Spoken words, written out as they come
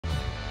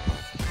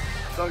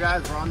So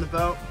guys, we're on the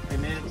boat. We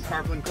made it to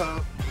Tarpaulin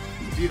Cove.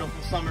 It's a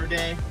beautiful summer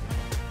day.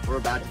 We're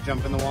about to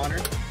jump in the water.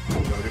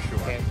 We'll go to shore.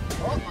 Okay.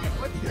 Oh, my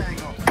foot's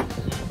tangled.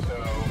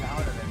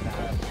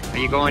 So, are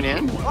you going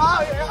in?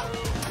 Oh, yeah.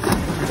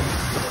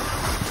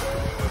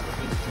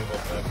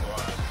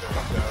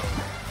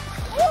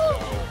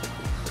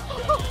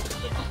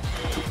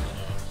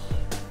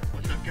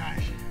 What's up,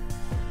 guys?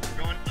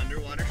 We're going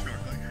underwater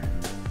snorkeling.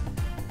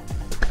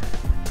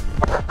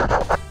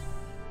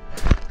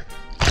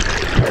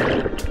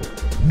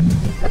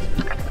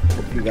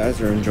 If you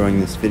guys are enjoying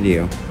this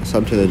video, a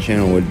sub to the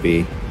channel would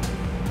be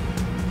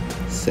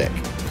sick.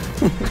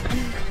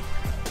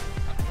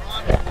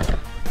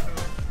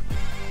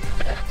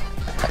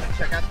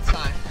 Check out the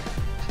sign.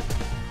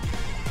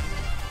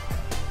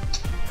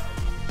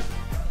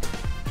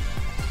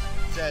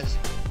 It says,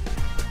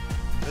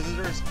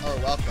 visitors are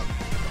welcome.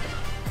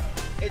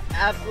 It's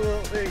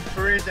absolutely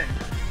freezing.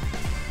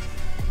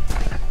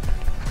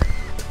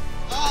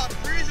 Oh, it's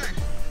freezing.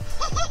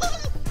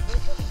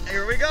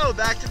 Here we go,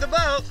 back to the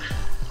boat.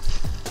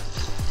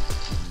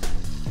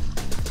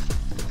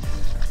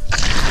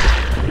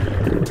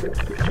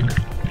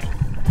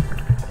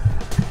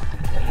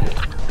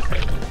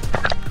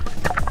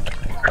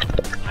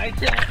 I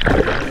can't.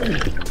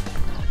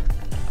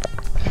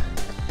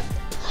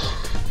 Oh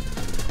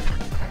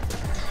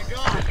my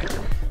God,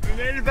 we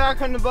made it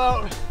back on the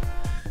boat.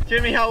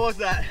 Jimmy, how was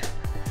that?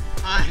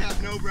 I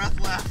have no breath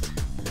left.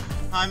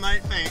 I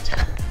might faint.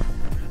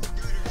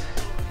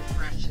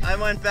 I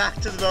went back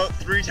to the boat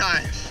 3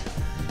 times.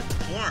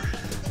 4.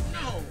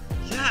 No.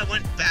 Yeah, I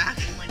went back.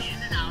 You went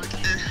in and out.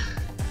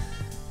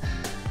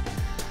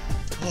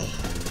 Oh.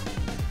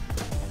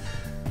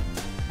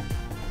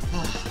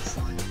 Oh,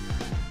 fun.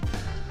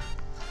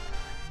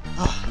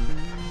 Oh.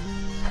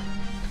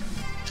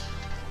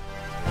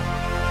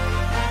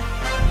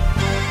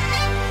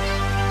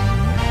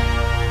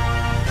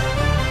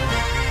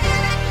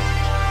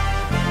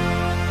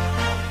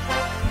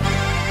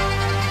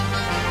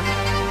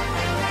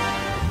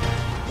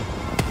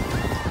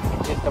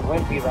 Just a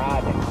wimpy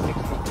rod and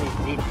 63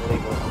 feet,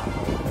 believe it or not.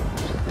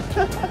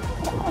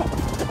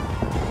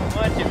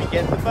 Come on, Jimmy,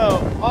 get in the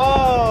boat.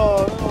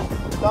 Oh,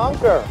 little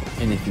dunker.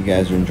 And if you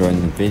guys are enjoying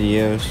the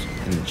videos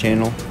and the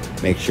channel,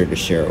 make sure to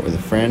share it with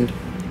a friend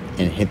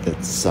and hit the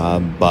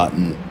sub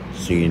button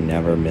so you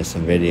never miss a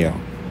video.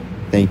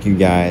 Thank you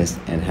guys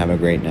and have a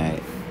great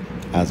night.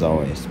 As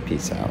always,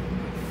 peace out.